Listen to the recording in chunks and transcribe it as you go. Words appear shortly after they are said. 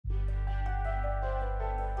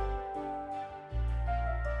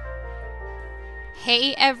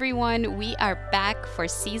Hey everyone, we are back for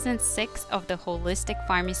season 6 of the Holistic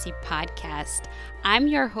Pharmacy podcast. I'm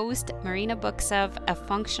your host, Marina Buksov, a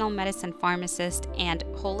functional medicine pharmacist and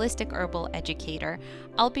holistic herbal educator.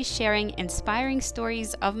 I'll be sharing inspiring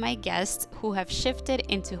stories of my guests who have shifted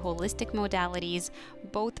into holistic modalities,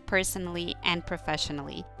 both personally and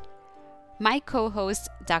professionally. My co host,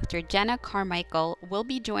 Dr. Jenna Carmichael, will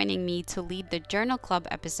be joining me to lead the Journal Club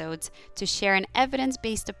episodes to share an evidence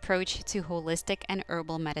based approach to holistic and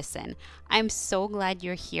herbal medicine. I'm so glad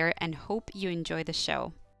you're here and hope you enjoy the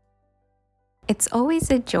show. It's always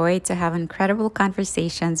a joy to have incredible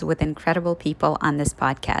conversations with incredible people on this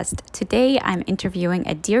podcast. Today, I'm interviewing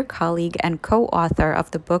a dear colleague and co author of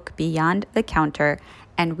the book Beyond the Counter,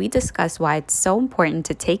 and we discuss why it's so important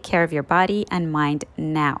to take care of your body and mind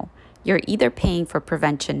now. You're either paying for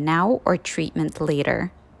prevention now or treatment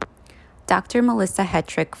later. Dr. Melissa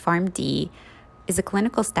Hetrick, PharmD, is a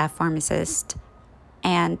clinical staff pharmacist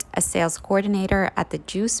and a sales coordinator at the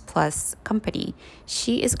Juice Plus company.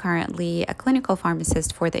 She is currently a clinical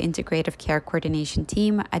pharmacist for the Integrative Care Coordination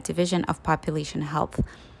Team, a division of Population Health.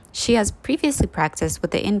 She has previously practiced with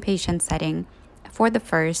the inpatient setting for the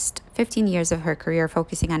first 15 years of her career,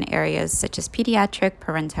 focusing on areas such as pediatric,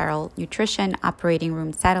 parenteral nutrition, operating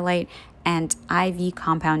room satellite, and IV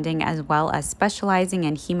compounding, as well as specializing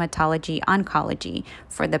in hematology oncology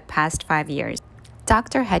for the past 5 years.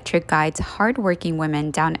 Dr. Hetrick guides hardworking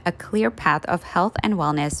women down a clear path of health and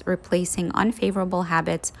wellness, replacing unfavorable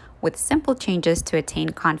habits with simple changes to attain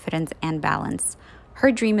confidence and balance.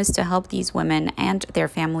 Her dream is to help these women and their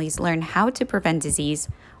families learn how to prevent disease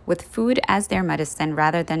with food as their medicine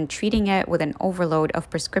rather than treating it with an overload of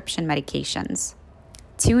prescription medications.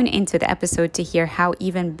 Tune into the episode to hear how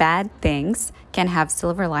even bad things can have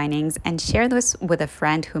silver linings, and share this with a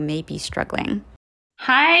friend who may be struggling.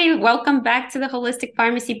 Hi, welcome back to the Holistic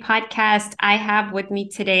Pharmacy podcast. I have with me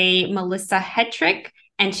today Melissa Hetrick,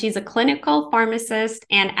 and she's a clinical pharmacist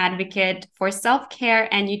and advocate for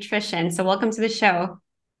self-care and nutrition. So welcome to the show.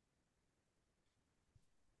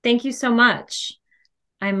 Thank you so much.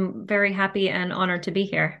 I'm very happy and honored to be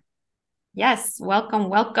here. Yes,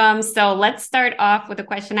 welcome. So let's start off with a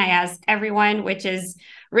question I ask everyone, which is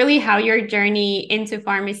really how your journey into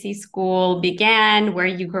pharmacy school began, where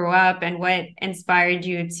you grew up, and what inspired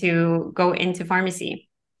you to go into pharmacy.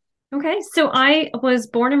 Okay, so I was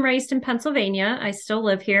born and raised in Pennsylvania. I still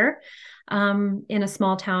live here in a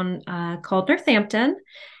small town called Northampton.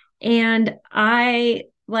 And I,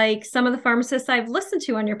 like some of the pharmacists I've listened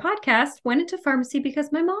to on your podcast, went into pharmacy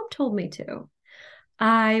because my mom told me to.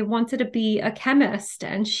 I wanted to be a chemist,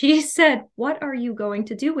 and she said, "What are you going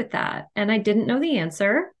to do with that?" And I didn't know the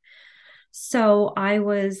answer. So I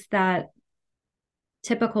was that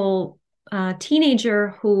typical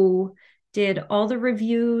teenager who did all the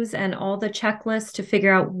reviews and all the checklists to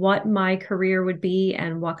figure out what my career would be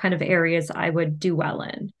and what kind of areas I would do well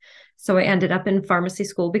in. So I ended up in pharmacy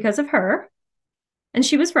school because of her. And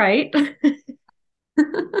she was right.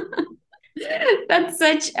 That's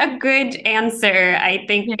such a good answer. I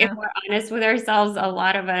think if we're honest with ourselves, a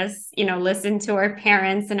lot of us, listen to our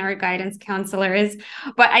parents and our guidance counselors.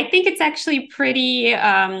 But I think it's actually pretty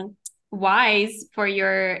wise for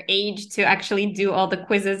your age to actually do all the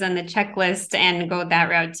quizzes and the checklist and go that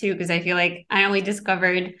route too. Because I feel like I only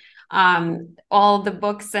discovered all the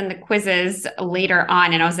books and the quizzes later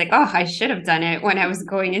on. And I was like, oh, I should have done it when I was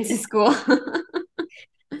going into school.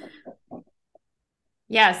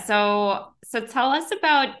 Yeah, so tell us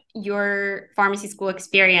about your pharmacy school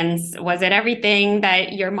experience. Was it everything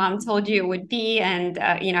that your mom told you it would be? And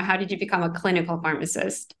how did you become a clinical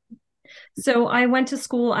pharmacist? So I went to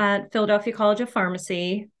school at Philadelphia College of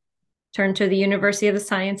Pharmacy, turned to the University of the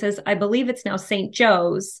Sciences. I believe it's now St.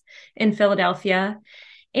 Joe's in Philadelphia.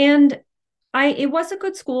 And it was a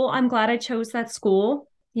good school. I'm glad I chose that school.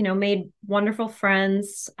 Made wonderful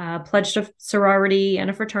friends, pledged a sorority and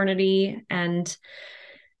a fraternity, and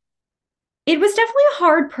it was definitely a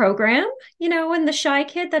hard program, and the shy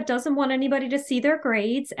kid that doesn't want anybody to see their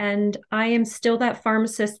grades. And I am still that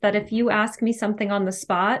pharmacist that if you ask me something on the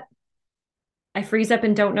spot, I freeze up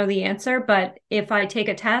and don't know the answer. But if I take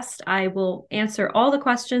a test, I will answer all the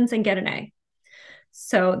questions and get an A.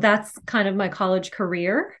 So that's kind of my college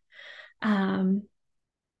career.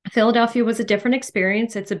 Philadelphia was a different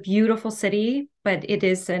experience. It's a beautiful city, but it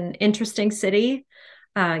is an interesting city.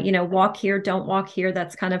 Walk here, don't walk here.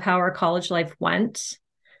 That's kind of how our college life went.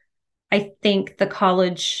 I think the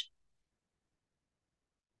college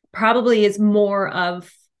probably is more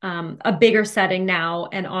of a bigger setting now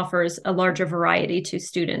and offers a larger variety to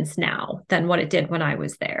students now than what it did when I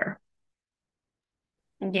was there.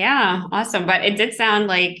 Yeah, awesome. But it did sound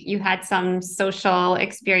like you had some social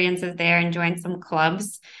experiences there and joined some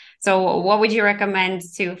clubs. So, what would you recommend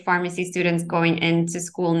to pharmacy students going into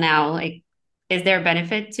school now? Like, is there a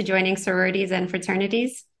benefit to joining sororities and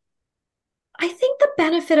fraternities? I think the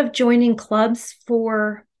benefit of joining clubs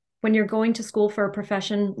for when you're going to school for a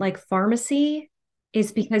profession like pharmacy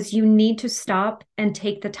is because you need to stop and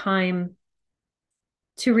take the time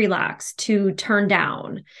to relax, to turn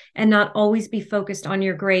down, and not always be focused on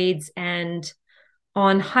your grades and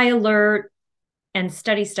on high alert and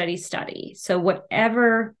study, study, study. So,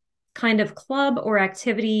 whatever kind of club or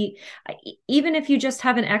activity, even if you just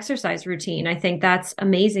have an exercise routine, I think that's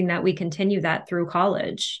amazing that we continue that through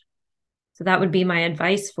college. So that would be my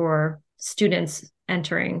advice for students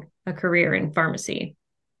entering a career in pharmacy.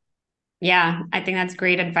 Yeah, I think that's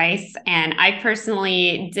great advice. And I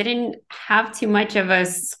personally didn't have too much of a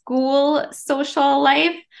school social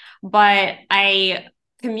life, but I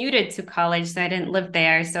commuted to college, so I didn't live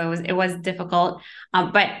there, so it was difficult.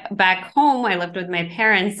 But back home, I lived with my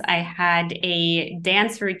parents. I had a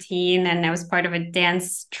dance routine, and I was part of a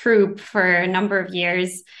dance troupe for a number of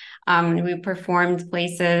years. We performed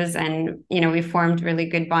places, and we formed really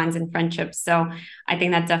good bonds and friendships. So I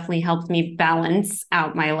think that definitely helped me balance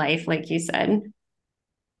out my life, like you said.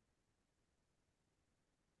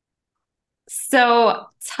 So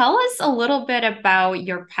tell us a little bit about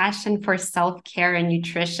your passion for self-care and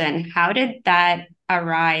nutrition. How did that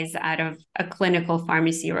arise out of a clinical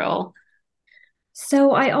pharmacy role?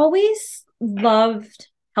 So I always loved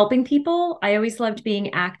helping people. I always loved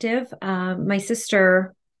being active. My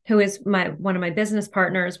sister, who is my one of my business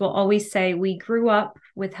partners, will always say we grew up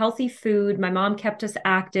with healthy food. My mom kept us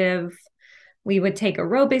active. We would take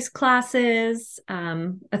aerobics classes.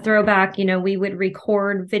 A throwback, we would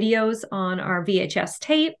record videos on our VHS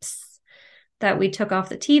tapes that we took off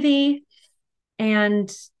the TV.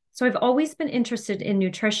 And so I've always been interested in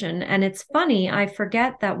nutrition. And it's funny, I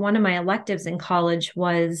forget that one of my electives in college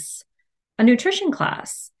was a nutrition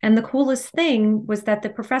class. And the coolest thing was that the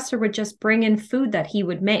professor would just bring in food that he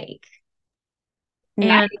would make. Nice.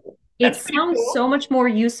 And it That's pretty sounds cool. so much more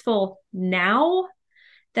useful now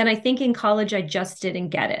than I think in college I just didn't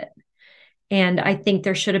get it. And I think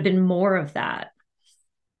there should have been more of that.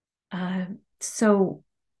 Uh, so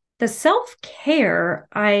the self care,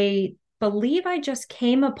 I believe I just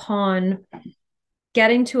came upon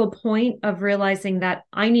getting to a point of realizing that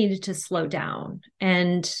I needed to slow down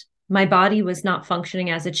and my body was not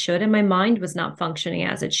functioning as it should and my mind was not functioning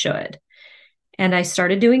as it should. And I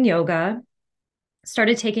started doing yoga,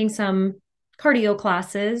 started taking some cardio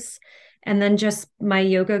classes, and then just my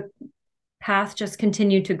yoga path just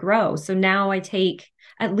continued to grow. So now I take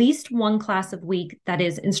at least one class a week that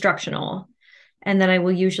is instructional. And then I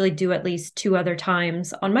will usually do at least two other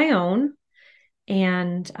times on my own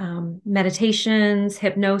and meditations,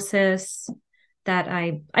 hypnosis that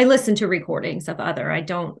I listen to recordings of other. I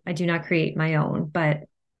do not create my own, but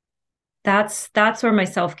that's where my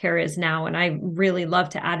self-care is now. And I really love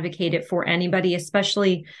to advocate it for anybody,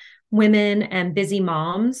 especially women and busy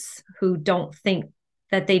moms who don't think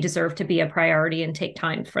that they deserve to be a priority and take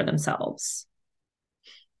time for themselves.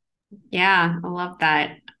 Yeah, I love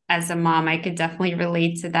that. As a mom, I could definitely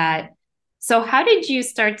relate to that. So, how did you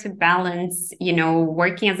start to balance,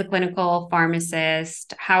 working as a clinical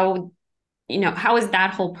pharmacist? How is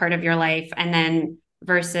that whole part of your life? And then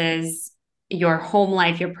versus your home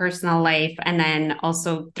life, your personal life, and then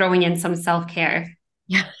also throwing in some self-care.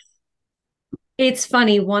 Yeah. It's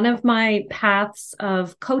funny. One of my paths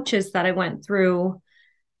of coaches that I went through,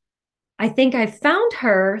 I think I found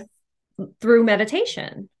her through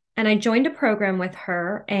meditation. And I joined a program with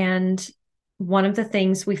her. And one of the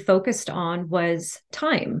things we focused on was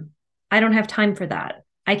time. I don't have time for that.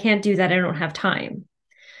 I can't do that. I don't have time.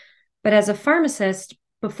 But as a pharmacist,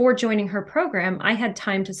 before joining her program, I had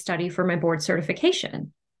time to study for my board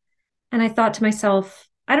certification. And I thought to myself,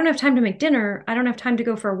 I don't have time to make dinner. I don't have time to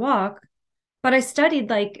go for a walk. But I studied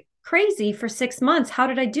like crazy for 6 months. How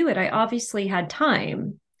did I do it? I obviously had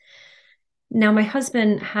time. Now, my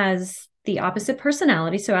husband has the opposite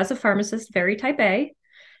personality. So, as a pharmacist, very type A,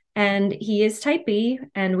 and he is type B,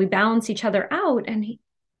 and we balance each other out. And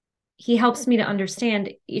he helps me to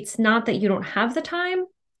understand it's not that you don't have the time,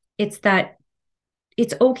 it's that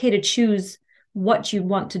it's okay to choose what you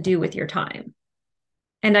want to do with your time.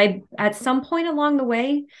 And I, at some point along the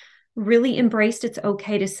way, really embraced it's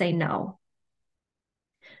okay to say no.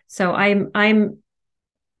 So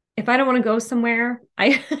if I don't want to go somewhere,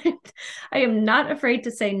 I I am not afraid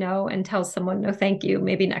to say no and tell someone no, thank you,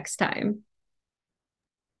 maybe next time.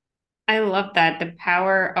 I love that, the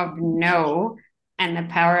power of no. and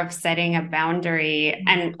the power of setting a boundary,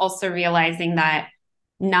 and also realizing that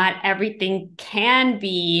not everything can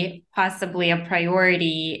be possibly a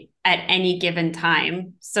priority at any given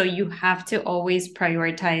time. So you have to always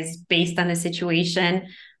prioritize based on the situation.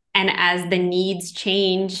 And as the needs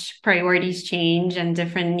change, priorities change, and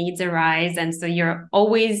different needs arise. And so you're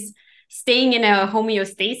always staying in a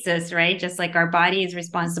homeostasis, right? Just like our body is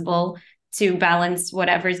responsible to balance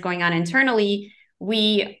whatever is going on internally,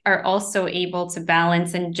 we are also able to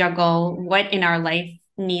balance and juggle what in our life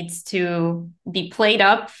needs to be played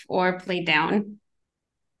up or played down.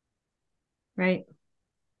 Right.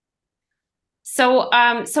 So,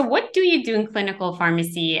 so what do you do in clinical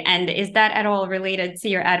pharmacy? And is that at all related to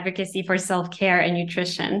your advocacy for self-care and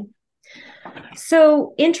nutrition?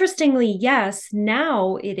 So interestingly, yes,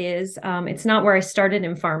 now it is. It's not where I started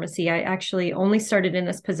in pharmacy. I actually only started in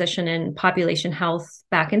this position in population health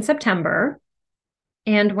back in September.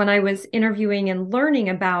 And when I was interviewing and learning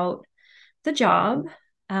about the job,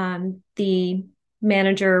 the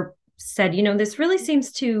manager said, this really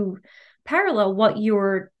seems to parallel what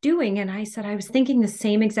you're doing. And I said, I was thinking the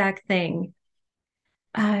same exact thing.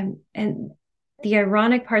 And the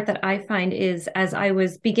ironic part that I find is, as I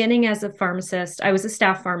was beginning as a pharmacist, I was a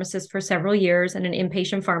staff pharmacist for several years in an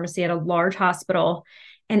inpatient pharmacy at a large hospital.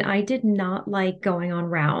 And I did not like going on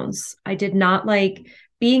rounds. I did not like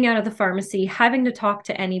being out of the pharmacy, having to talk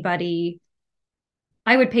to anybody.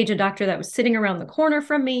 I would page a doctor that was sitting around the corner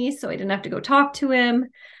from me, so I didn't have to go talk to him.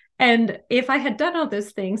 And if I had done all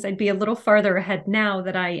those things, I'd be a little farther ahead now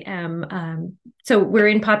that I am. So we're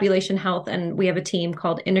in population health, and we have a team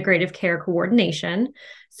called Integrative Care Coordination.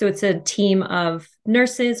 So it's a team of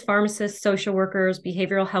nurses, pharmacists, social workers,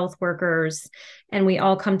 behavioral health workers, and we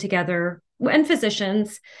all come together, and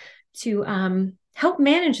physicians, to help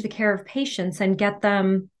manage the care of patients and get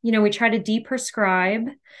them, we try to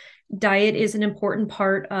deprescribe. Diet is an important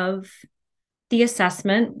part of the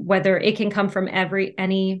assessment, whether it can come from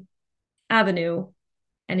any avenue,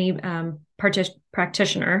 any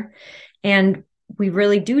practitioner. And we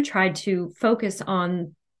really do try to focus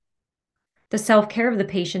on the self-care of the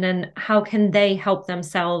patient and how can they help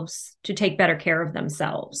themselves to take better care of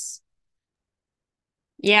themselves.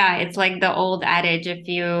 Yeah, it's like the old adage, if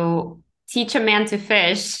you teach a man to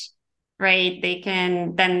fish, right, they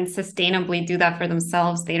can then sustainably do that for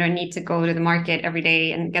themselves. They don't need to go to the market every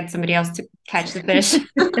day and get somebody else to catch the fish.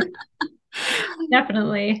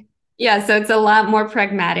 Definitely. Yeah, so it's a lot more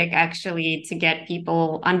pragmatic actually to get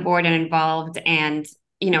people on board and involved. And,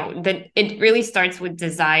 that it really starts with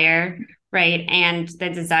desire, right? And the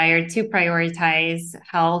desire to prioritize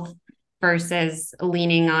health versus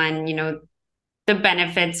leaning on, the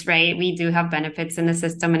benefits, right? We do have benefits in the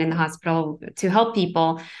system and in the hospital to help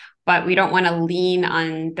people, but we don't want to lean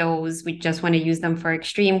on those. We just want to use them for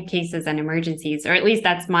extreme cases and emergencies, or at least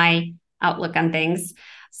that's my outlook on things.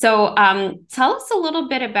 So tell us a little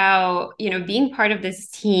bit about, being part of this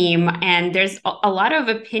team. And there's a lot of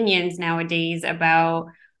opinions nowadays about,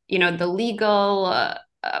 the legal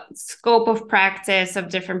scope of practice of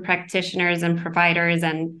different practitioners and providers,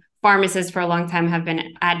 and pharmacists for a long time have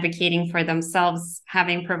been advocating for themselves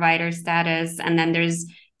having provider status. And then there's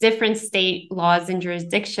different state laws and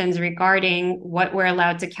jurisdictions regarding what we're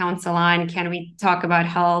allowed to counsel on. Can we talk about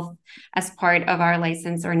health as part of our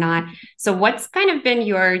license or not? So what's kind of been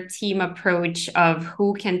your team approach of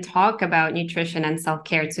who can talk about nutrition and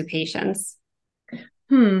self-care to patients?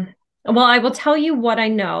 Well, I will tell you what I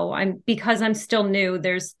know. Because I'm still new,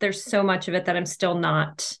 there's so much of it that I'm still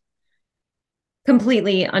not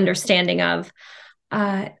completely understanding of.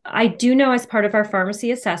 I do know, as part of our pharmacy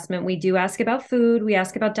assessment, we do ask about food, we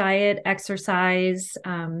ask about diet, exercise,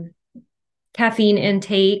 caffeine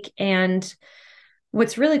intake. And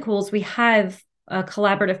what's really cool is we have a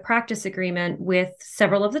collaborative practice agreement with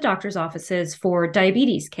several of the doctor's offices for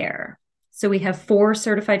diabetes care. So we have 4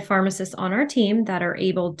 certified pharmacists on our team that are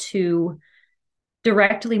able to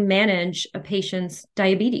directly manage a patient's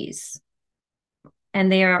diabetes. And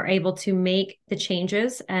they are able to make the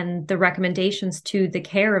changes and the recommendations to the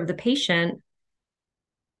care of the patient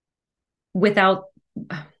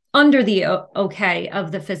under the okay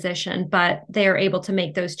of the physician, but they are able to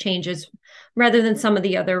make those changes rather than some of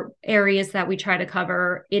the other areas that we try to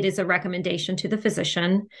cover. It is a recommendation to the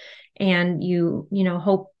physician, and you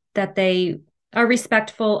hope that they are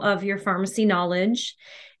respectful of your pharmacy knowledge.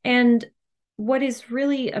 And what is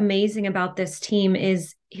really amazing about this team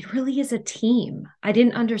is it really is a team. I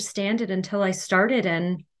didn't understand it until I started,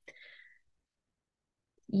 and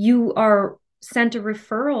you are sent a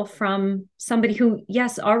referral from somebody who,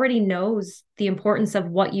 yes, already knows the importance of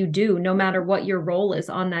what you do, no matter what your role is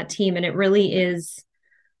on that team. And it really is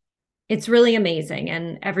it's really amazing.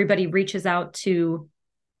 And everybody reaches out to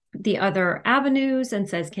the other avenues and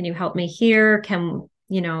says, can you help me here?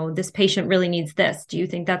 This patient really needs this. Do you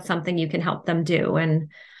think that's something you can help them do?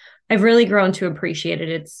 And I've really grown to appreciate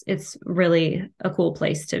it. It's really a cool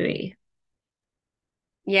place to be.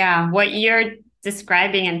 Yeah, what you're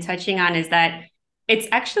describing and touching on is that it's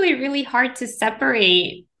actually really hard to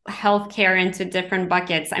separate healthcare into different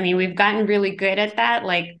buckets. I mean, we've gotten really good at that.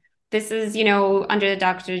 Like, this is, under the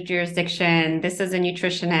doctor's jurisdiction. This is a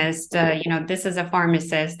nutritionist. This is a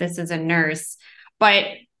pharmacist. This is a nurse. But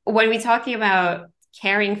when we're talking about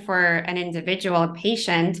caring for an individual, a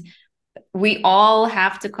patient, we all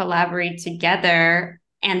have to collaborate together.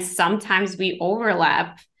 And sometimes we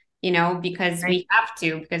overlap, because we have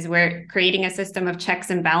to, because we're creating a system of checks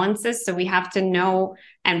and balances. So we have to know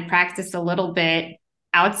and practice a little bit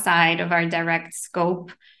outside of our direct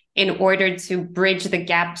scope in order to bridge the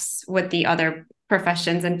gaps with the other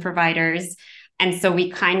professions and providers. And so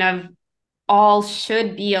we kind of all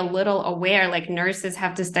should be a little aware, like nurses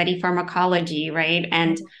have to study pharmacology, right?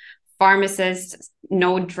 And pharmacists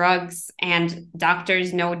know drugs and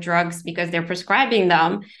doctors know drugs because they're prescribing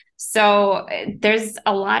them. So there's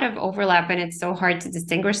a lot of overlap and it's so hard to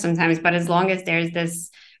distinguish sometimes. But as long as there's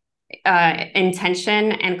this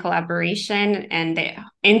intention and collaboration and the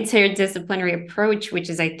interdisciplinary approach, which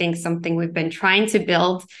is, I think, something we've been trying to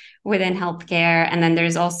build within healthcare. And then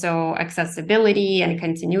there's also accessibility and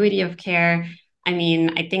continuity of care. I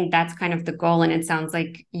mean, I think that's kind of the goal. And it sounds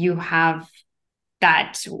like you have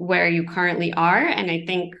that where you currently are. And I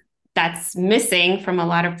think that's missing from a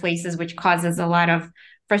lot of places, which causes a lot of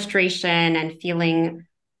frustration and feeling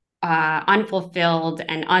unfulfilled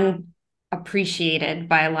and unappreciated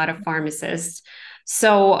by a lot of pharmacists.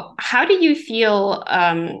 So how do you feel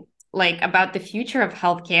like about the future of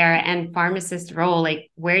healthcare and pharmacist role? Like,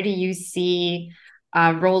 where do you see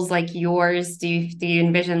roles like yours? Do you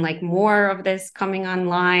envision like more of this coming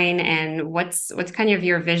online? And what's kind of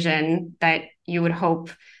your vision that you would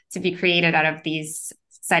hope to be created out of these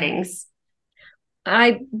settings?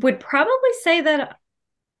 I would probably say that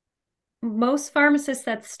most pharmacists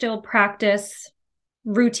that still practice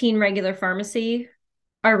routine regular pharmacy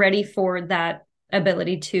are ready for that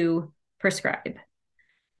ability to prescribe.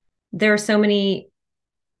 There are so many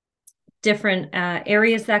different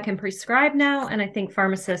areas that can prescribe now, and I think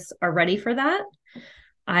pharmacists are ready for that.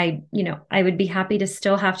 I would be happy to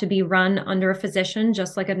still have to be run under a physician,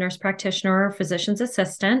 just like a nurse practitioner or physician's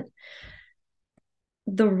assistant.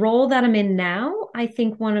 The role that I'm in now, I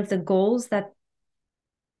think one of the goals that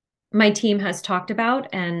my team has talked about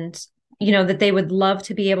and that they would love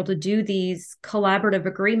to be able to do these collaborative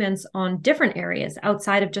agreements on different areas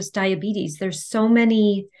outside of just diabetes. There's so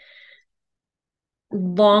many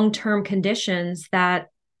long-term conditions that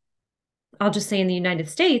I'll just say in the United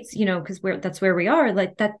States, because that's where we are,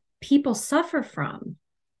 like that people suffer from.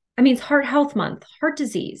 I mean, it's Heart Health Month, heart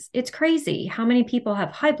disease. It's crazy how many people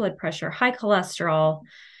have high blood pressure, high cholesterol,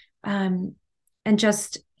 and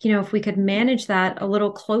just, if we could manage that a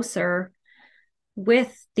little closer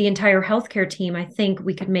with the entire healthcare team, I think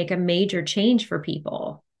we could make a major change for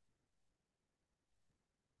people.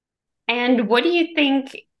 And what do you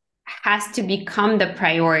think has to become the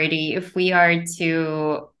priority if we are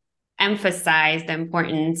to emphasize the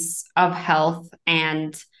importance of health?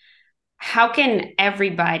 And how can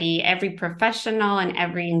everybody, every professional and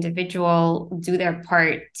every individual do their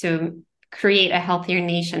part to create a healthier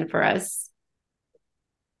nation for us?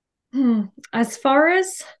 As far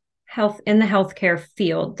as health in the healthcare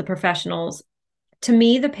field, the professionals, to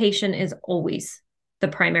me, the patient is always the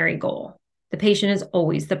primary goal. The patient is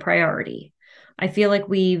always the priority. I feel like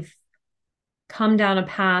we've come down a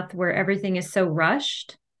path where everything is so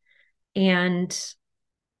rushed, and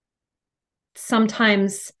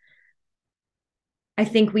sometimes I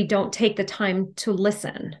think we don't take the time to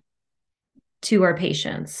listen to our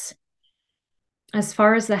patients. As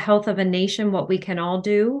far as the health of a nation, what we can all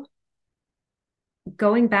do,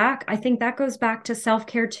 going back, I think that goes back to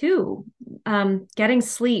self-care too. Getting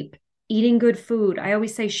sleep, eating good food. I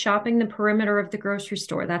always say shopping the perimeter of the grocery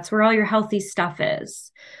store. That's where all your healthy stuff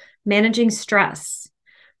is. Managing stress,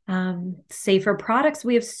 safer products.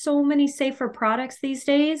 We have so many safer products these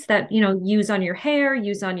days that, use on your hair,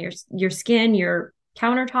 use on your skin, your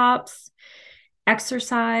countertops,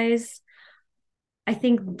 exercise. I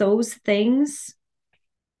think those things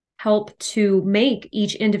help to make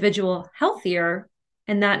each individual healthier,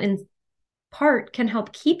 and that in part can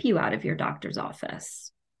help keep you out of your doctor's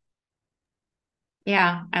office.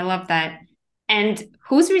 Yeah, I love that. And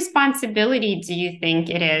whose responsibility do you think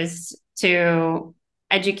it is to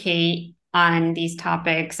educate on these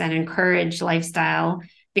topics and encourage lifestyle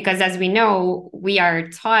Because as we know, we are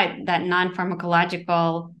taught that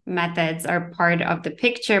non-pharmacological methods are part of the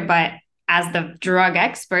picture, but as the drug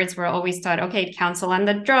experts, we're always taught, okay, counsel on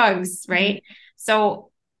the drugs, right? Mm-hmm.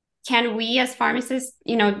 So can we as pharmacists,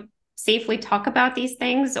 safely talk about these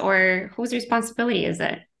things, or whose responsibility is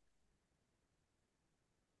it?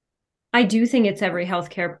 I do think it's every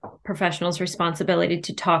healthcare professional's responsibility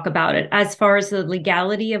to talk about it. As far as the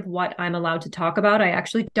legality of what I'm allowed to talk about, I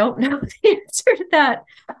actually don't know the answer to that.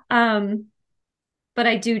 But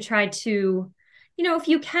I do try to, if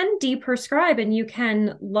you can deprescribe and you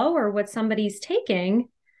can lower what somebody's taking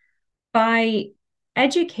by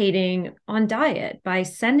educating on diet, by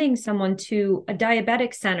sending someone to a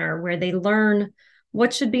diabetic center where they learn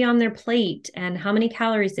what should be on their plate and how many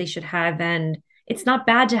calories they should have. And it's not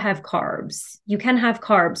bad to have carbs. You can have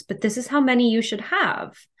carbs, but this is how many you should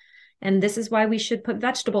have. And this is why we should put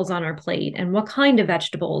vegetables on our plate and what kind of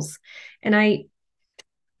vegetables. And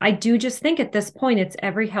I do just think at this point, it's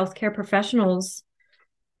every healthcare professional's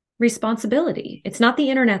responsibility. It's not the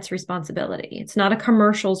internet's responsibility. It's not a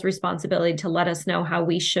commercial's responsibility to let us know how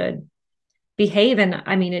we should behave. And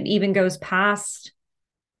I mean, it even goes past,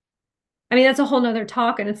 that's a whole nother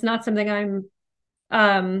talk, and it's not something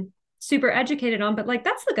I'm super educated on, but like,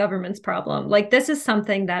 that's the government's problem. Like, this is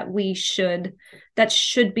something that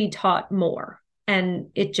should be taught more. And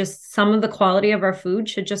some of the quality of our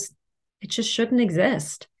food it just shouldn't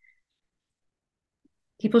exist.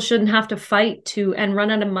 People shouldn't have to fight and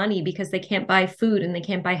run out of money because they can't buy food and they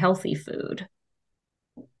can't buy healthy food.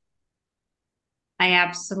 I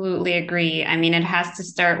absolutely agree. I mean, it has to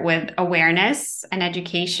start with awareness and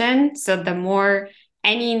education. So the more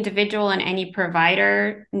any individual and any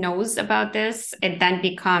provider knows about this, it then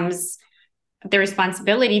becomes the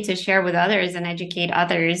responsibility to share with others and educate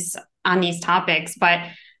others on these topics. But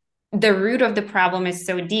the root of the problem is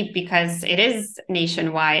so deep because it is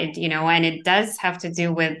nationwide, and it does have to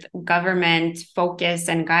do with government focus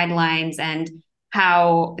and guidelines and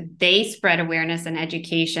how they spread awareness and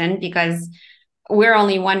education, because we're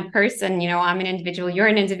only one person, I'm an individual, you're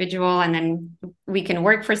an individual, and then we can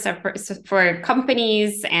work for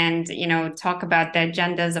companies and, talk about the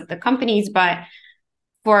agendas of the companies. But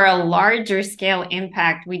for a larger scale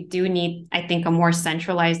impact, we do need, I think, a more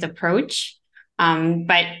centralized approach.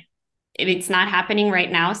 But it's not happening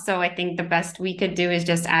right now. So I think the best we could do is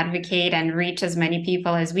just advocate and reach as many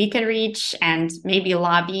people as we can reach, and maybe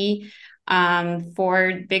lobby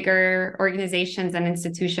for bigger organizations and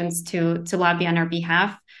institutions to lobby on our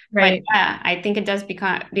behalf. Right. But yeah, I think it does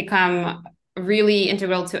become really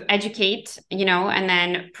integral to educate, and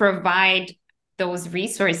then provide those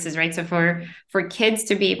resources, right? So for kids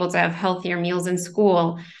to be able to have healthier meals in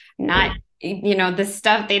school, not the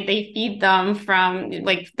stuff they feed them from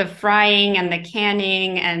like the frying and the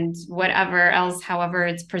canning and whatever else, however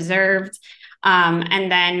it's preserved.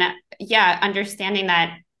 And then, understanding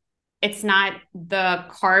that it's not the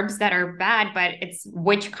carbs that are bad, but it's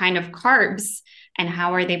which kind of carbs and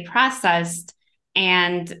how are they processed,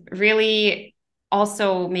 and really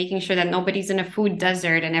also making sure that nobody's in a food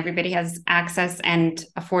desert and everybody has access and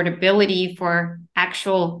affordability for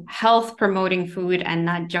actual health promoting food and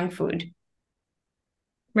not junk food.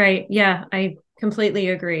 Right. Yeah, I completely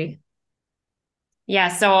agree. Yeah.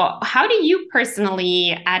 So how do you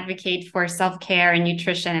personally advocate for self-care and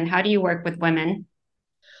nutrition, and how do you work with women?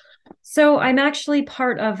 So I'm actually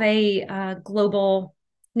part of a global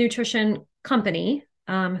nutrition company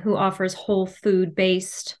who offers whole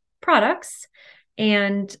food-based products.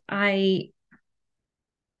 And I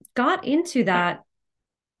got into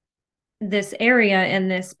this area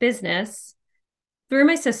and this business through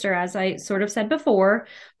my sister, as I sort of said before,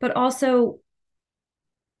 but also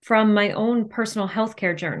from my own personal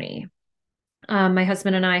healthcare journey. My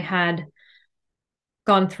husband and I had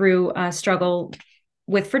gone through a struggle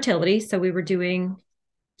with fertility. So we were doing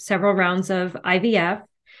several rounds of IVF.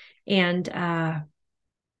 And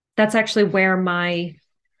that's actually where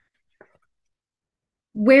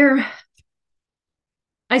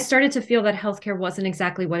I started to feel that healthcare wasn't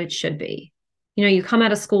exactly what it should be. You come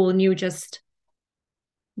out of school and you just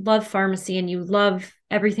love pharmacy and you love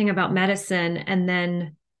everything about medicine, and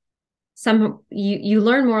then you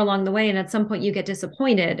learn more along the way, and at some point you get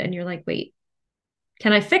disappointed and you're like, wait,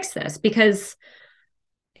 can I fix this? Because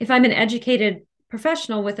if I'm an educated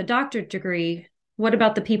professional with a doctorate degree, what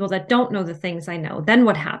about the people that don't know the things I know? Then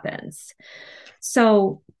what happens?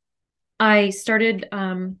 So I started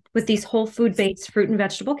with these whole food-based fruit and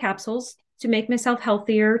vegetable capsules to make myself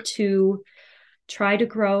healthier, to try to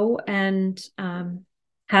grow and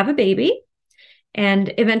have a baby.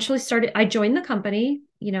 And eventually I joined the company,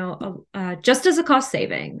 just as a cost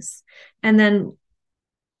savings. And then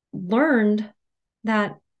learned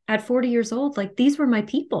that at 40 years old, like these were my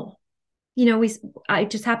people. I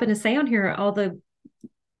just happened to say on here all the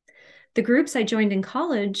groups I joined in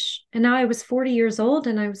college, and now I was 40 years old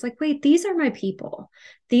and I was like, wait, these are my people.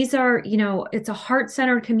 These are, it's a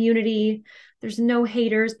heart-centered community. There's no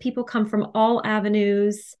haters. People come from all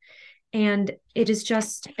avenues, and it is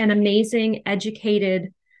just an amazing,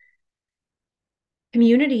 educated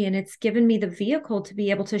community. And it's given me the vehicle to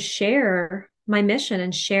be able to share my mission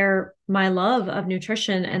and share my love of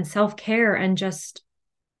nutrition and self-care. And just,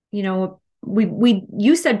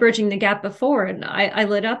 you said bridging the gap before, and I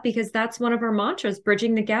lit up because that's one of our mantras,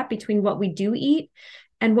 bridging the gap between what we do eat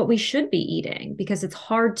and what we should be eating, because it's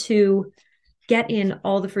hard to get in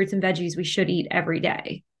all the fruits and veggies we should eat every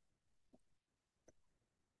day.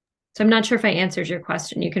 So I'm not sure if I answered your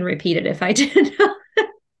question. You can repeat it if I did.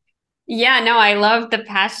 Yeah, no, I love the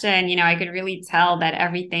passion. I could really tell that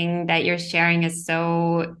everything that you're sharing is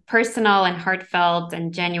so personal and heartfelt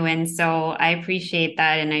and genuine. So I appreciate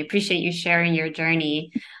that. And I appreciate you sharing your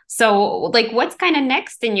journey. So, like, what's kind of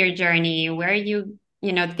next in your journey? Where are you,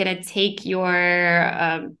 going to take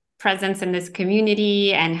your presence in this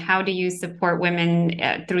community? And how do you support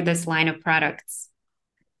women through this line of products?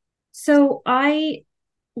 So I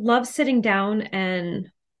love sitting down and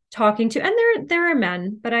talking to, and there are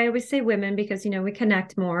men, but I always say women because we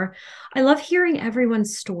connect more. I love hearing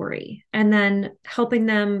everyone's story and then helping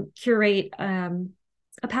them curate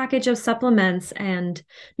a package of supplements and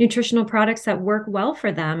nutritional products that work well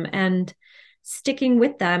for them, and sticking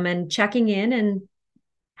with them and checking in and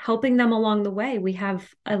helping them along the way. We have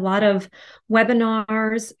a lot of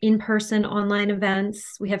webinars, in-person, online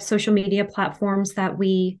events. We have social media platforms that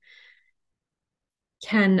we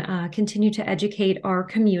can continue to educate our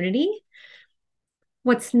community.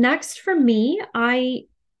 What's next for me? I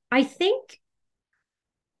think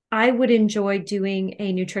I would enjoy doing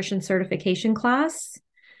a nutrition certification class.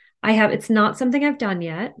 It's not something I've done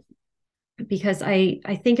yet, because I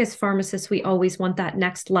think as pharmacists, we always want that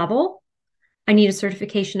next level. I need a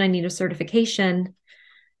certification. I need a certification.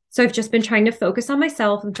 So I've just been trying to focus on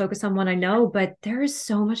myself and focus on what I know, but there is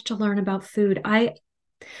so much to learn about food.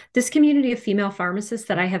 This community of female pharmacists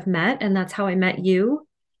that I have met, and that's how I met you,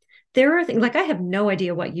 there are things like I have no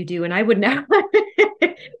idea what you do, and I would never.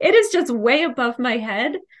 It is just way above my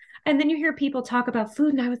head. And then you hear people talk about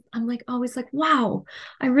food, and I'm like always like, wow,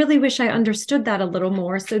 I really wish I understood that a little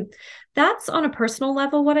more. So that's on a personal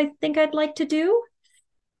level what I think I'd like to do.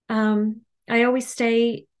 I always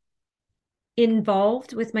stay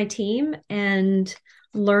involved with my team and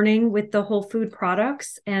learning with the whole food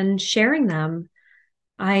products and sharing them.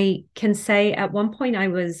 I can say at one point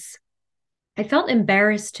I felt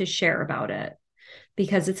embarrassed to share about it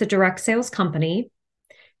because it's a direct sales company,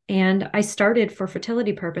 and I started for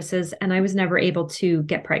fertility purposes and I was never able to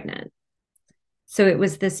get pregnant. So it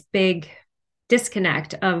was this big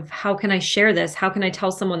disconnect of, how can I share this? How can I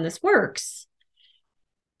tell someone this works?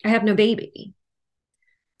 I have no baby.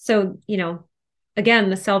 So, again,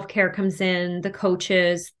 the self-care comes in, the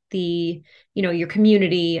coaches, your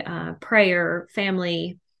community, prayer,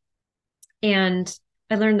 family. And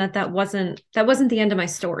I learned that wasn't the end of my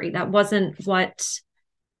story. That wasn't what,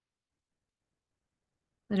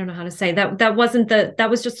 I don't know how to say that. That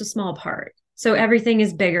was just a small part. So everything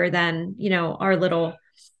is bigger than, our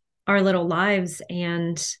little lives.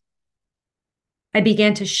 And I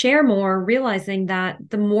began to share more, realizing that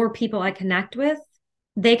the more people I connect with,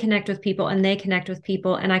 they connect with people and they connect with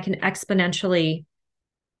people, and I can exponentially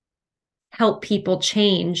help people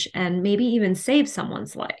change and maybe even save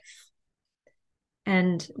someone's life.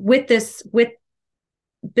 And with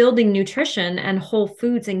building nutrition and whole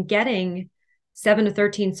foods and getting 7 to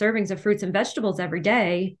 13 servings of fruits and vegetables every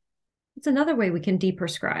day, it's another way we can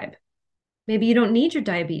deprescribe. Maybe you don't need your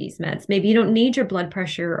diabetes meds. Maybe you don't need your blood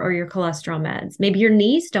pressure or your cholesterol meds. Maybe your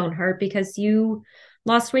knees don't hurt because you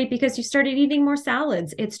lost weight because you started eating more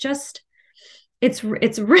salads. It's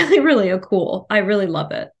really, really a cool. I really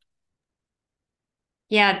love it.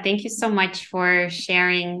 Yeah, thank you so much for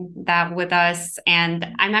sharing that with us. And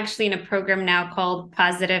I'm actually in a program now called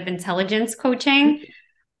Positive Intelligence Coaching.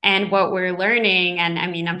 And what we're learning, and I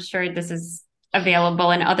mean, I'm sure this is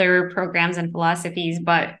available in other programs and philosophies,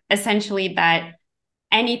 but essentially that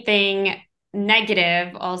anything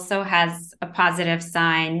negative also has a positive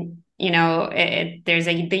sign. There's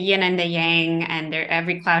the yin and the yang, and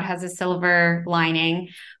every cloud has a silver lining,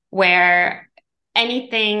 where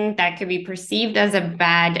anything that could be perceived as a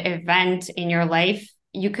bad event in your life,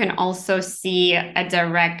 you can also see a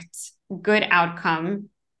direct good outcome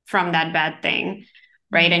from that bad thing,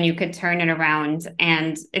 right? And you could turn it around.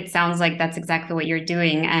 And it sounds like that's exactly what you're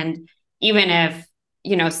doing. And even if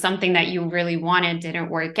something that you really wanted didn't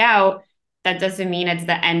work out, that doesn't mean it's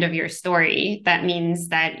the end of your story. That means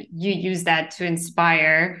that you use that to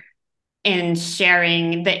inspire in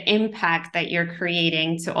sharing the impact that you're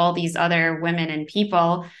creating to all these other women and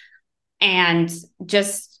people. And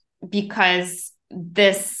just because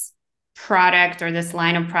this product or this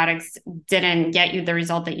line of products didn't get you the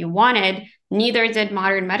result that you wanted, neither did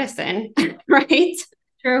modern medicine, right?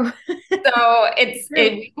 True. So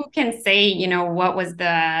people can say, what was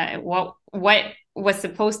what was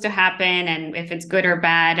supposed to happen and if it's good or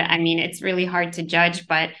bad. I mean, it's really hard to judge,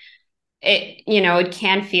 but it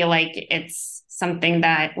can feel like it's something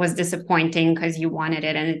that was disappointing because you wanted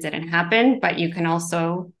it and it didn't happen. But you can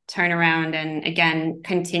also turn around and again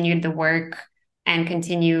continue the work and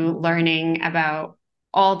continue learning about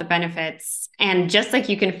all the benefits. And just like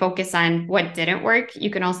you can focus on what didn't work, you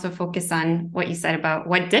can also focus on what you said about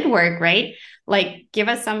what did work, right? Like give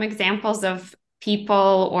us some examples of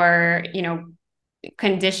people or,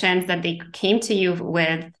 conditions that they came to you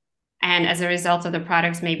with. And as a result of the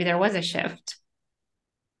products, maybe there was a shift.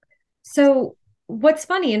 So what's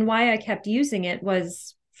funny and why I kept using it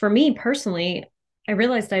was, for me personally, I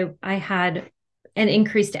realized I had an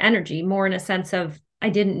increased energy, more in a sense of I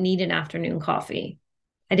didn't need an afternoon coffee.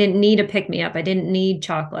 I didn't need a pick me up. I didn't need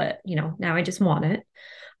chocolate. Now I just want it.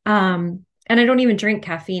 And I don't even drink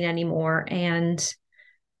caffeine anymore. And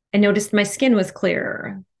I noticed my skin was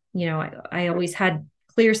clearer. I always had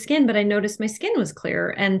clear skin, but I noticed my skin was clearer.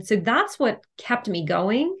 And so that's what kept me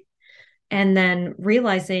going. And then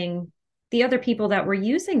realizing the other people that were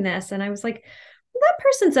using this, and I was like, well, that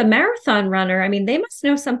person's a marathon runner. I mean, they must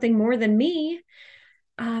know something more than me.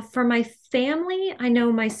 For my family, I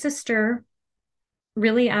know my sister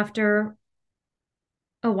really after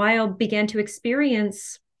a while began to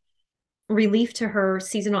experience relief to her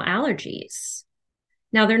seasonal allergies.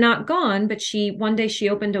 Now they're not gone, but one day she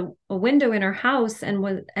opened a window in her house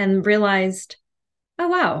and realized, oh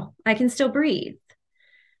wow, I can still breathe.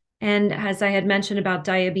 And as I had mentioned about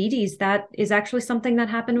diabetes, that is actually something that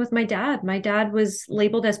happened with my dad. My dad was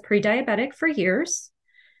labeled as pre-diabetic for years.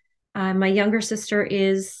 My younger sister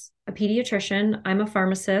is a pediatrician. I'm a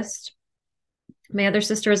pharmacist. My other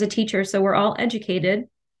sister is a teacher. So we're all educated.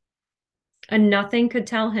 And nothing could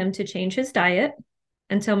tell him to change his diet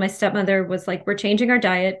until my stepmother was like, we're changing our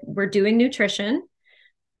diet. We're doing nutrition.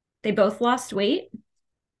 They both lost weight.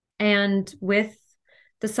 And with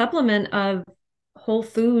the supplement of whole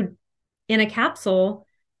food in a capsule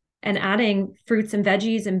and adding fruits and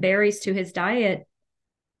veggies and berries to his diet,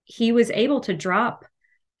 he was able to drop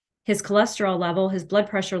his cholesterol level, his blood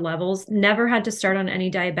pressure levels, never had to start on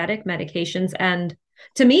any diabetic medications. And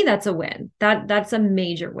to me, that's a win. That's a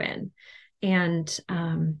major win. And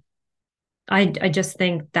I just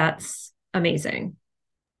think that's amazing.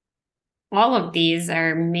 All of these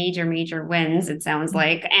are major, major wins, it sounds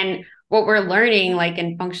like. And what we're learning, like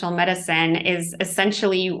in functional medicine, is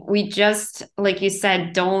essentially we just, like you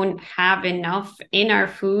said, don't have enough in our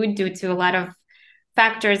food due to a lot of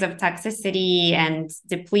factors of toxicity and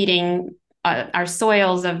depleting our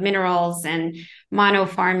soils of minerals and mono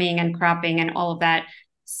farming and cropping and all of that.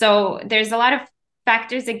 So there's a lot of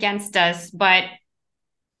factors against us, but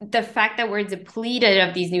the fact that we're depleted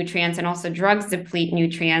of these nutrients, and also drugs deplete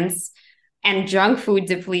nutrients and junk food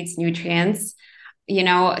depletes nutrients,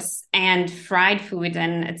 and fried food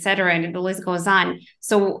and et cetera, and the list goes on.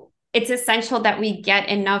 So it's essential that we get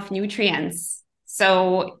enough nutrients.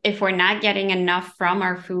 So if we're not getting enough from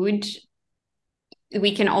our food,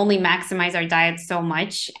 we can only maximize our diet so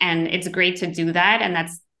much. And it's great to do that. And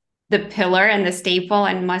that's the pillar and the staple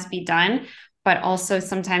and must be done. But also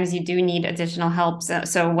sometimes you do need additional help.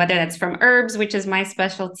 So whether that's from herbs, which is my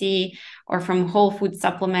specialty, or from whole food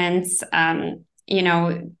supplements,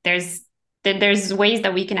 there's ways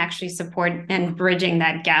that we can actually support and bridging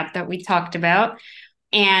that gap that we talked about.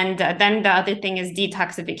 And then the other thing is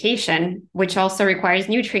detoxification, which also requires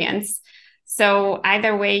nutrients. So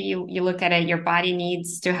either way you look at it, your body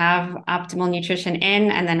needs to have optimal nutrition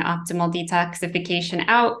in and then optimal detoxification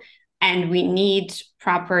out. And we need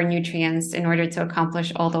proper nutrients in order to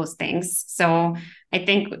accomplish all those things. So I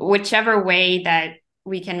think whichever way that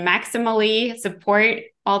we can maximally support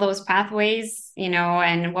all those pathways,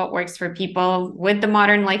 and what works for people with the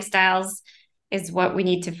modern lifestyles is what we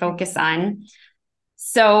need to focus on.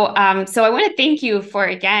 So I want to thank you for,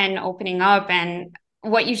 again, opening up and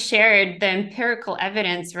what you shared, the empirical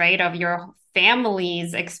evidence, right, of your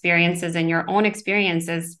family's experiences and your own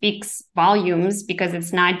experiences speaks volumes, because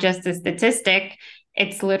it's not just a statistic.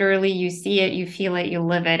 It's literally, you see it, you feel it, you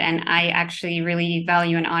live it. And I actually really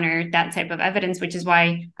value and honor that type of evidence, which is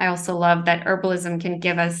why I also love that herbalism can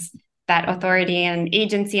give us that authority and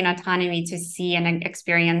agency and autonomy to see and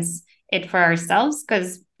experience it for ourselves,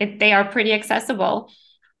 because they are pretty accessible.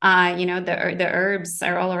 The herbs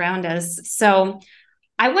are all around us. So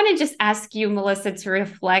I want to just ask you, Melissa, to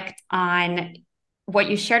reflect on what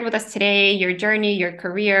you shared with us today, your journey, your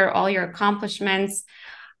career, all your accomplishments.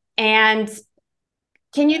 And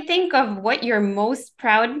can you think of what you're most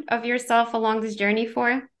proud of yourself along this journey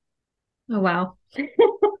for? Oh, wow.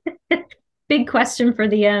 Big question for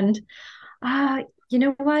the end. You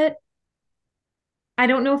know what? I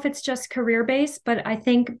don't know if it's just career based, but I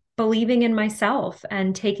think believing in myself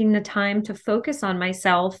and taking the time to focus on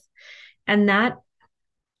myself. And that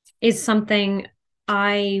is something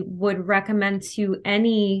I would recommend to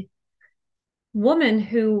any woman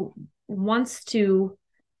who wants to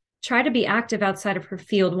try to be active outside of her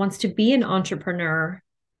field, wants to be an entrepreneur,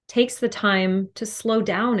 takes the time to slow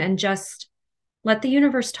down and just let the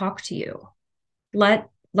universe talk to you. Let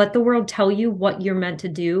the world tell you what you're meant to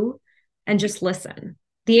do and just listen.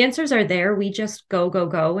 The answers are there. We just go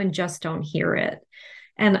and just don't hear it.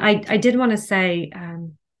 And I did want to say,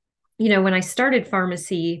 when I started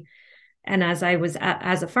pharmacy and as I was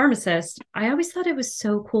as a pharmacist, I always thought it was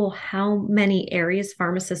so cool how many areas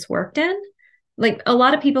pharmacists worked in. Like a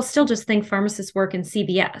lot of people still just think pharmacists work in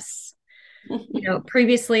CVS.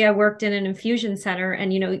 Previously I worked in an infusion center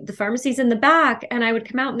and, the pharmacy's in the back and I would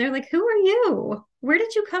come out and they're like, who are you? Where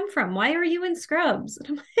did you come from? Why are you in scrubs? And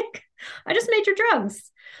I'm like, I just made your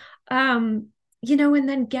drugs. And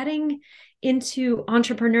then getting into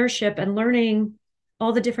entrepreneurship and learning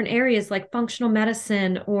all the different areas like functional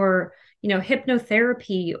medicine or,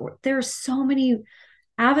 hypnotherapy, or there are so many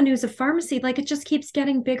avenues of pharmacy. Like it just keeps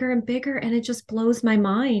getting bigger and bigger and it just blows my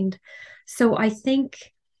mind. So I think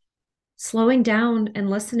slowing down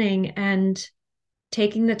and listening and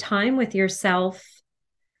taking the time with yourself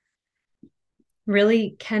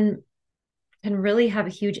really can really have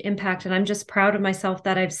a huge impact. And I'm just proud of myself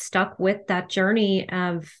that I've stuck with that journey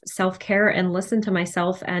of self-care and listen to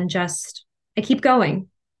myself and just, I keep going.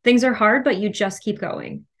 Things are hard, but you just keep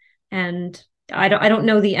going. And I don't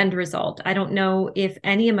know the end result. I don't know if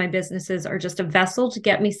any of my businesses are just a vessel to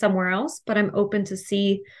get me somewhere else, but I'm open to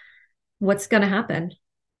see what's going to happen.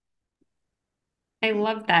 I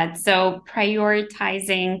love that. So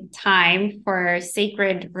prioritizing time for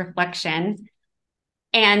sacred reflection.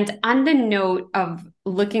 And on the note of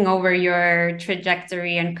looking over your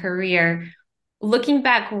trajectory and career, looking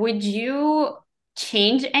back, would you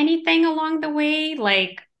change anything along the way,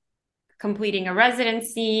 like completing a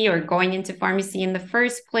residency or going into pharmacy in the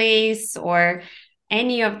first place, or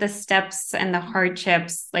any of the steps and the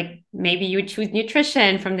hardships? Like maybe you would choose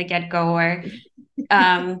nutrition from the get-go, or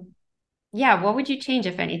what would you change,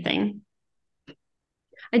 if anything?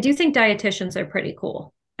 I do think dietitians are pretty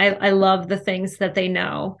cool. I love the things that they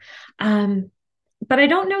know. But I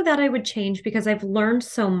don't know that I would change because I've learned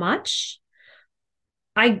so much.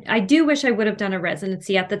 I do wish I would have done a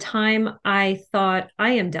residency. At the time, I thought,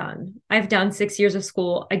 I am done. I've done 6 years of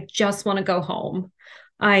school. I just want to go home.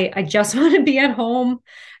 I just want to be at home.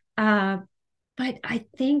 But I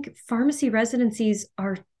think pharmacy residencies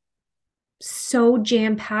are so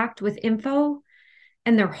jam-packed with info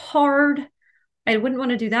and they're hard. I wouldn't want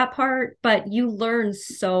to do that part, but you learn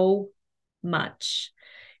so much.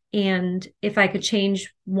 And if I could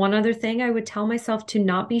change one other thing, I would tell myself to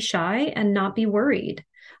not be shy and not be worried.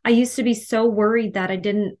 I used to be so worried that I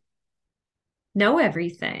didn't know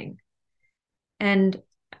everything. And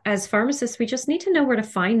as pharmacists, we just need to know where to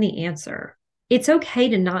find the answer. It's okay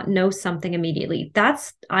to not know something immediately.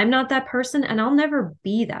 I'm not that person and I'll never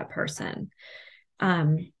be that person.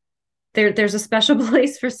 There's a special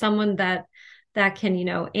place for someone that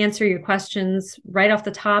can, answer your questions right off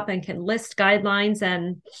the top and can list guidelines.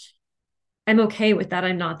 And I'm okay with that.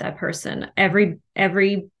 I'm not that person.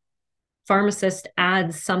 Every pharmacist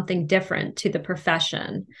adds something different to the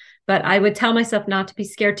profession, but I would tell myself not to be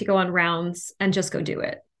scared to go on rounds and just go do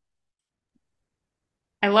it.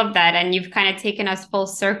 I love that. And you've kind of taken us full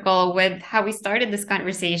circle with how we started this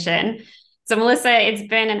conversation. So, Melissa, it's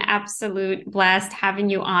been an absolute blast having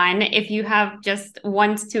you on. If you have just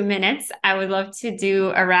 1 to 2 minutes, I would love to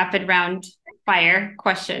do a rapid round fire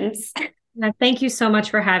questions. Thank you so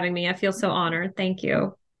much for having me. I feel so honored. Thank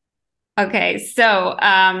you. Okay, so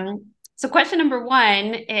question number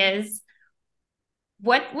 1 is,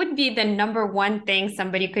 what would be the number one thing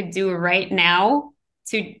somebody could do right now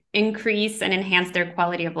to increase and enhance their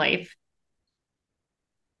quality of life?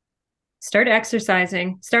 Start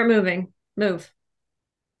exercising, start move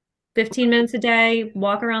 15 minutes a day,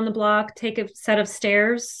 walk around the block, take a set of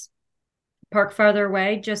stairs, park farther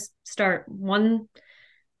away, just start one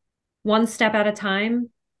step at a time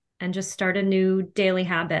and just start a new daily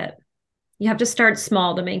habit. You have to start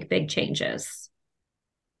small to make big changes.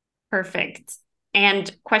 Perfect.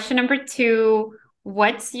 And question number 2,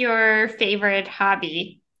 what's your favorite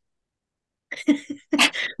hobby?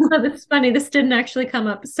 Oh, that's funny. This didn't actually come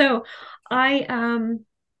up. So I am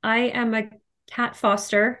a cat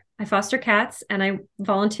foster. I foster cats and I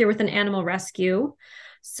volunteer with an animal rescue.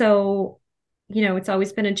 So, it's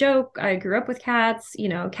always been a joke. I grew up with cats,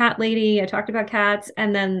 cat lady. I talked about cats.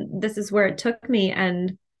 And then this is where it took me.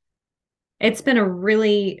 And it's been a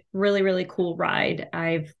really, really, really cool ride.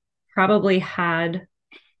 I've probably had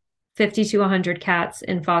 50 to 100 cats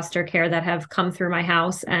in foster care that have come through my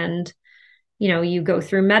house. And, you go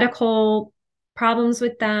through medical problems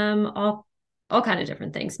with them, all kind of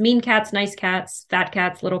different things. Mean cats, nice cats, fat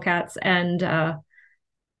cats, little cats. And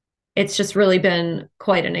it's just really been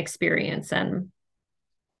quite an experience. And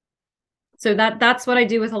so that's what I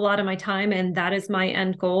do with a lot of my time. And that is my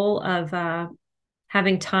end goal of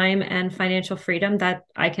having time and financial freedom, that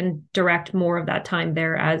I can direct more of that time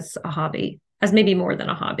there as a hobby, as maybe more than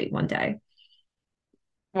a hobby one day.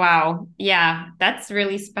 Wow. Yeah, that's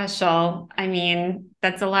really special. I mean,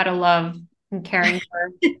 that's a lot of love and caring for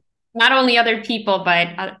not only other people,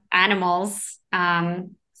 but animals.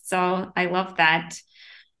 So I love that.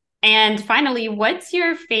 And finally, what's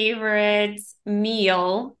your favorite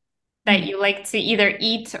meal that you like to either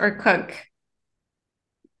eat or cook?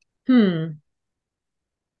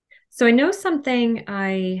 So I know snacks,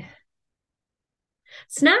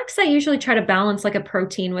 I usually try to balance like a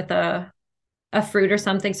protein with a fruit or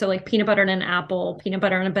something. So like peanut butter and an apple, peanut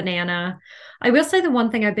butter and a banana. I will say the one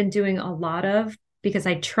thing I've been doing a lot of, because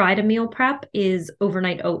I try to meal prep, is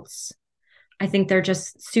overnight oats. I think they're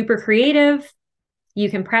just super creative. You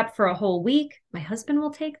can prep for a whole week. My husband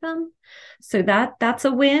will take them. So that's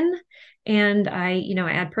a win. And I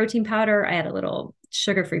add protein powder, I add a little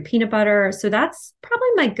sugar-free peanut butter. So that's probably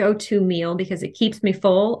my go-to meal because it keeps me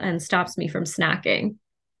full and stops me from snacking.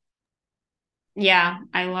 Yeah,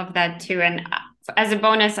 I love that too. And as a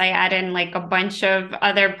bonus, I add in like a bunch of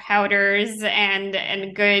other powders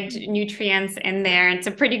and good nutrients in there. It's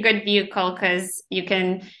a pretty good vehicle because you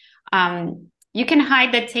can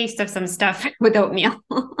hide the taste of some stuff with oatmeal.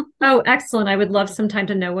 Oh, excellent. I would love some time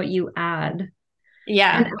to know what you add. And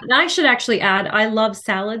Yeah, I should actually add, I love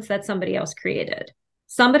salads that somebody else created.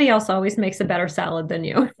 Somebody else always makes a better salad than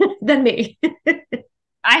you, than me.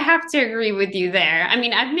 I have to agree with you there. I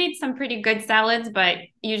mean, I've made some pretty good salads, but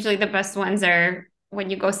usually the best ones are when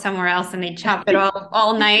you go somewhere else and they chop it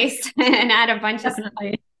all nice and add a bunch of stuff.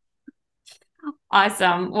 Definitely.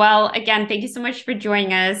 Awesome. Well, again, thank you so much for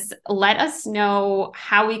joining us. Let us know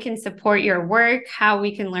how we can support your work, how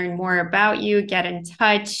we can learn more about you, get in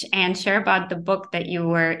touch, and share about the book that you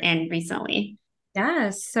were in recently.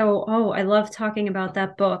 Yes. So, I love talking about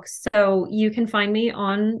that book. So you can find me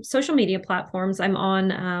on social media platforms. I'm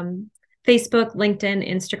on Facebook, LinkedIn,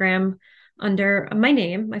 Instagram under my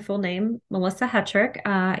name, my full name, Melissa Hetrick.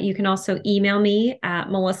 You can also email me at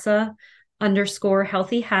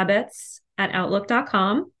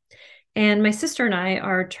Melissa_healthyhabits@outlook.com. And my sister and I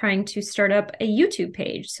are trying to start up a YouTube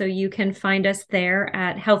page. So you can find us there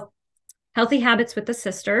at Healthy Habits with the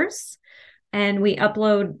Sisters. And we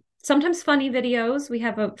upload sometimes funny videos. We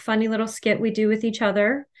have a funny little skit we do with each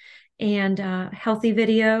other, and healthy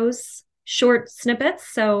videos, short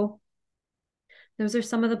snippets. So those are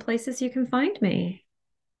some of the places you can find me.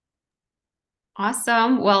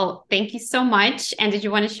 Awesome. Well, thank you so much. And did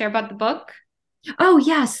you want to share about the book? Oh,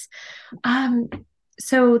 yes. Um,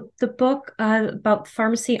 so the book about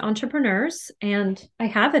pharmacy entrepreneurs, and I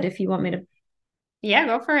have it if you want me to. Yeah,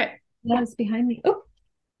 go for it. Yeah, it's behind me. Oh,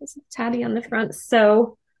 there's a tabby on the front.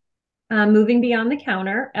 So moving beyond the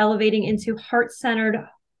counter, elevating into heart-centered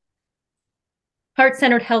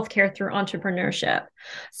healthcare through entrepreneurship.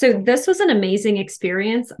 So this was an amazing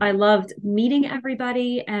experience. I loved meeting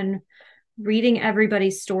everybody and reading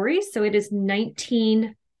everybody's stories. So it is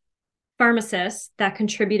 19 pharmacists that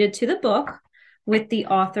contributed to the book with the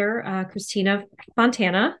author, Christina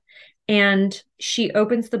Fontana. And she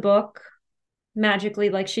opens the book magically,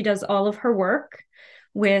 like she does all of her work,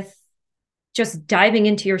 with just diving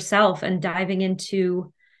into yourself and diving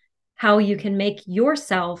into how you can make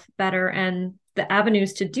yourself better and the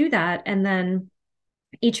avenues to do that. And then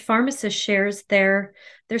each pharmacist shares their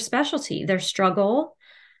specialty, their struggle,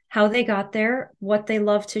 how they got there, what they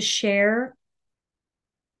love to share,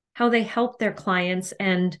 how they help their clients,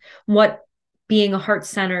 and what being a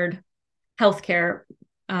heart-centered healthcare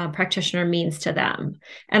practitioner means to them.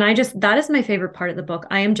 And that is my favorite part of the book.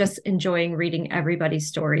 I am just enjoying reading everybody's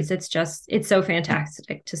stories. It's so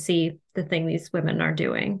fantastic to see the thing these women are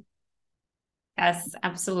doing. Yes,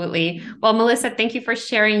 absolutely. Well, Melissa, thank you for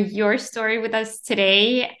sharing your story with us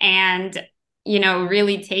today and,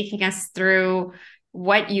 really taking us through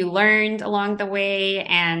what you learned along the way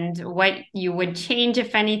and what you would change,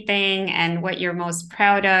 if anything, and what you're most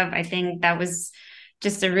proud of. I think that was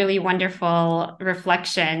just a really wonderful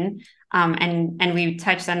reflection. And we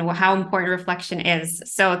touched on how important reflection is.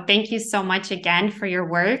 So thank you so much again for your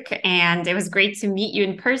work. And it was great to meet you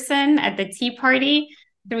in person at the tea party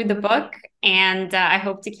through the book. And I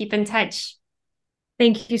hope to keep in touch.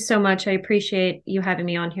 Thank you so much. I appreciate you having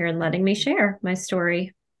me on here and letting me share my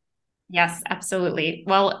story. Yes, absolutely.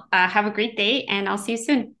 Well, have a great day, and I'll see you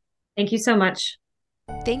soon. Thank you so much.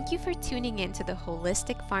 Thank you for tuning in to the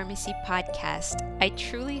Holistic Pharmacy Podcast. I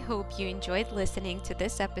truly hope you enjoyed listening to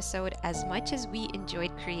this episode as much as we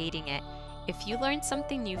enjoyed creating it. If you learned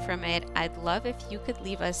something new from it, I'd love if you could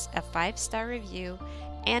leave us a 5-star review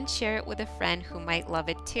and share it with a friend who might love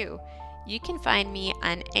it too. You can find me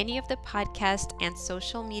on any of the podcast and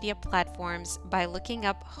social media platforms by looking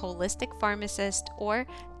up Holistic Pharmacist or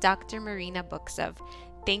Dr. Marina Books of.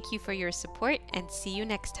 Thank you for your support and see you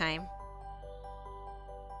next time.